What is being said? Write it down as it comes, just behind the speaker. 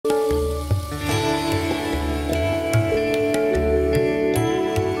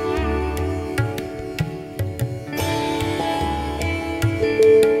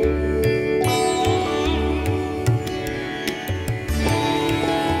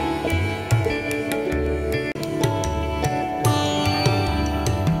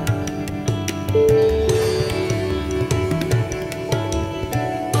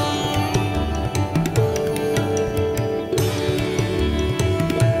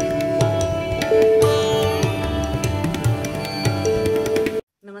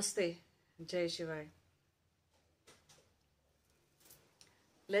Namaste, Jai Shivai.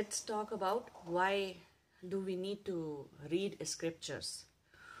 Let's talk about why do we need to read scriptures.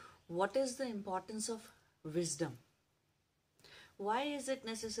 What is the importance of wisdom? Why is it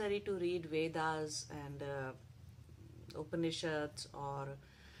necessary to read Vedas and Upanishads or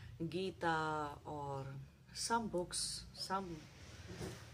Gita or some books, some